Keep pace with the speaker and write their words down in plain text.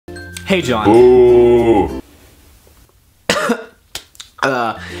Hey, John. Ooh.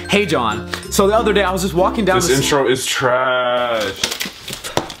 Hey, John. So the other day I was just walking down This intro is trash.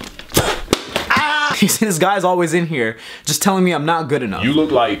 This guy's always in here just telling me I'm not good enough. You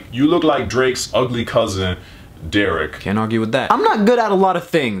look like Drake's ugly cousin, Derek. Can't argue with that. I'm not good at a lot of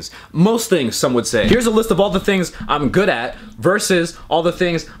things. Most things, some would say. Here's a list of all the things I'm good at versus all the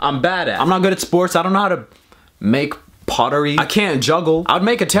things I'm bad at. I'm not good at sports. I don't know how to make pottery. I can't juggle. I'd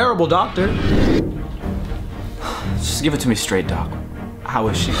make a terrible doctor. Just give it to me straight, Doc. How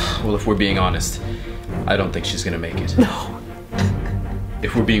is she? Well, if we're being honest, I don't think she's gonna make it. No.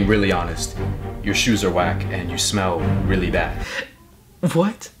 If we're being really honest, your shoes are whack and you smell really bad.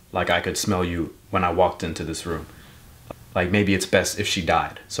 What? Like I could smell you when I walked into this room. Like maybe it's best if she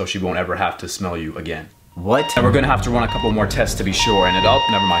died, so she won't ever have to smell you again. What? And we're gonna have to run a couple more tests to be sure, and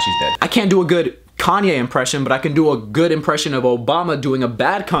never mind, she's dead. I can't do a good Kanye impression, but I can do a good impression of Obama doing a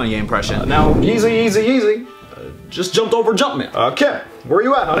bad Kanye impression. Now, easy. Just jumped over Jumpman. Kim, where are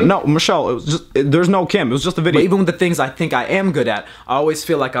you at, honey? No, Michelle, it was just, there's no Kim, it was just a video. But even with the things I think I am good at, I always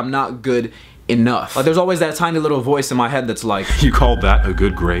feel like I'm not good enough. Like there's always that tiny little voice in my head that's like, you call that a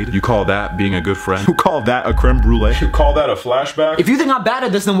good grade? You call that being a good friend? You call that a creme brulee? You call that a flashback? if you think I'm bad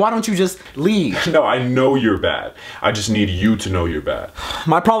at this, then why don't you just leave? No, I know you're bad. I just need you to know you're bad.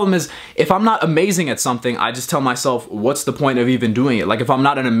 My problem is, if I'm not amazing at something, I just tell myself, what's the point of even doing it? Like if I'm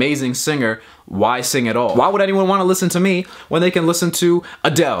not an amazing singer, why sing at all? Why would anyone want to listen to me when they can listen to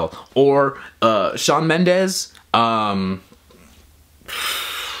Adele or Shawn Mendes?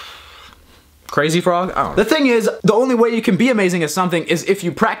 Crazy Frog? I don't know. The thing is, the only way you can be amazing at something is if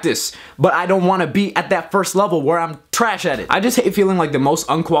you practice, but I don't want to be at that first level where I'm trash at it. I just hate feeling like the most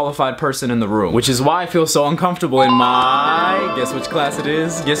unqualified person in the room, which is why I feel so uncomfortable in my... Guess which class it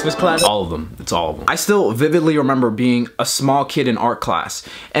is? Guess which class? All of them. It's all of them. I still vividly remember being a small kid in art class,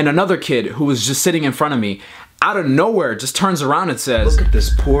 and another kid who was just sitting in front of me out of nowhere just turns around and says, "Look at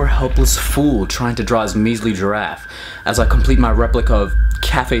this poor helpless fool trying to draw his measly giraffe as I complete my replica of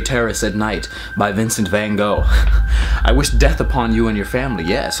Cafe Terrace at Night by Vincent van Gogh. I wish death upon you and your family.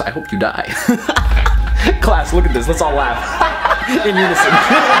 Yes, I hope you die." Class, look at this. Let's all laugh in unison.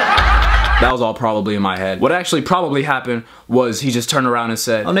 That was all probably in my head. What actually probably happened was he just turned around and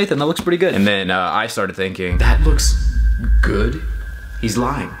said, "Oh, Nathan, that looks pretty good." And then I started thinking, that looks good? He's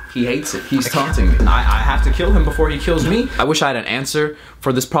lying. He hates it. He's taunting me. I have to kill him before he kills me. I wish I had an answer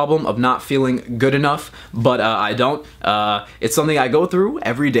for this problem of not feeling good enough, but I don't. It's something I go through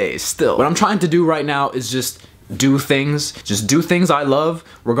every day still. What I'm trying to do right now is just do things I love,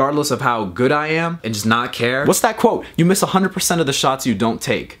 regardless of how good I am, and just not care. What's that quote? You miss 100% of the shots you don't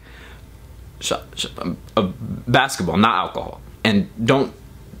take. Basketball, not alcohol. And don't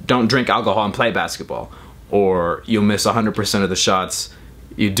drink alcohol and play basketball. Or you'll miss 100% of the shots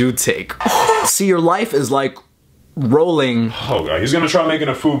you do take. See, your life is like rolling. Oh god, he's gonna try making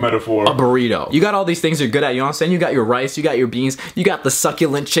a food metaphor. A burrito. You got all these things you're good at, you know what I'm saying? You got your rice, you got your beans, you got the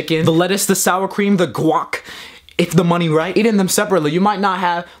succulent chicken, the lettuce, the sour cream, the guac. If the money right, eating them separately, you might not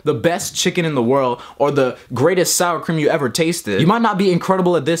have the best chicken in the world or the greatest sour cream you ever tasted. You might not be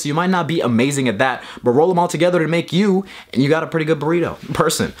incredible at this, you might not be amazing at that, but roll them all together to make you, and you got a pretty good burrito.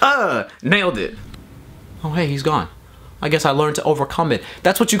 Person. Nailed it. Oh hey, he's gone. I guess I learned to overcome it.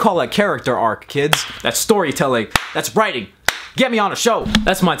 That's what you call a character arc, kids. That's storytelling. That's writing. Get me on a show.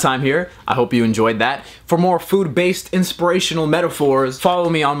 That's my time here. I hope you enjoyed that. For more food-based inspirational metaphors, follow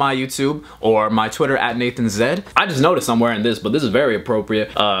me on my YouTube or my Twitter at NathanZ. I just noticed I'm wearing this, but this is very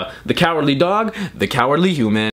appropriate. The cowardly dog, the cowardly human.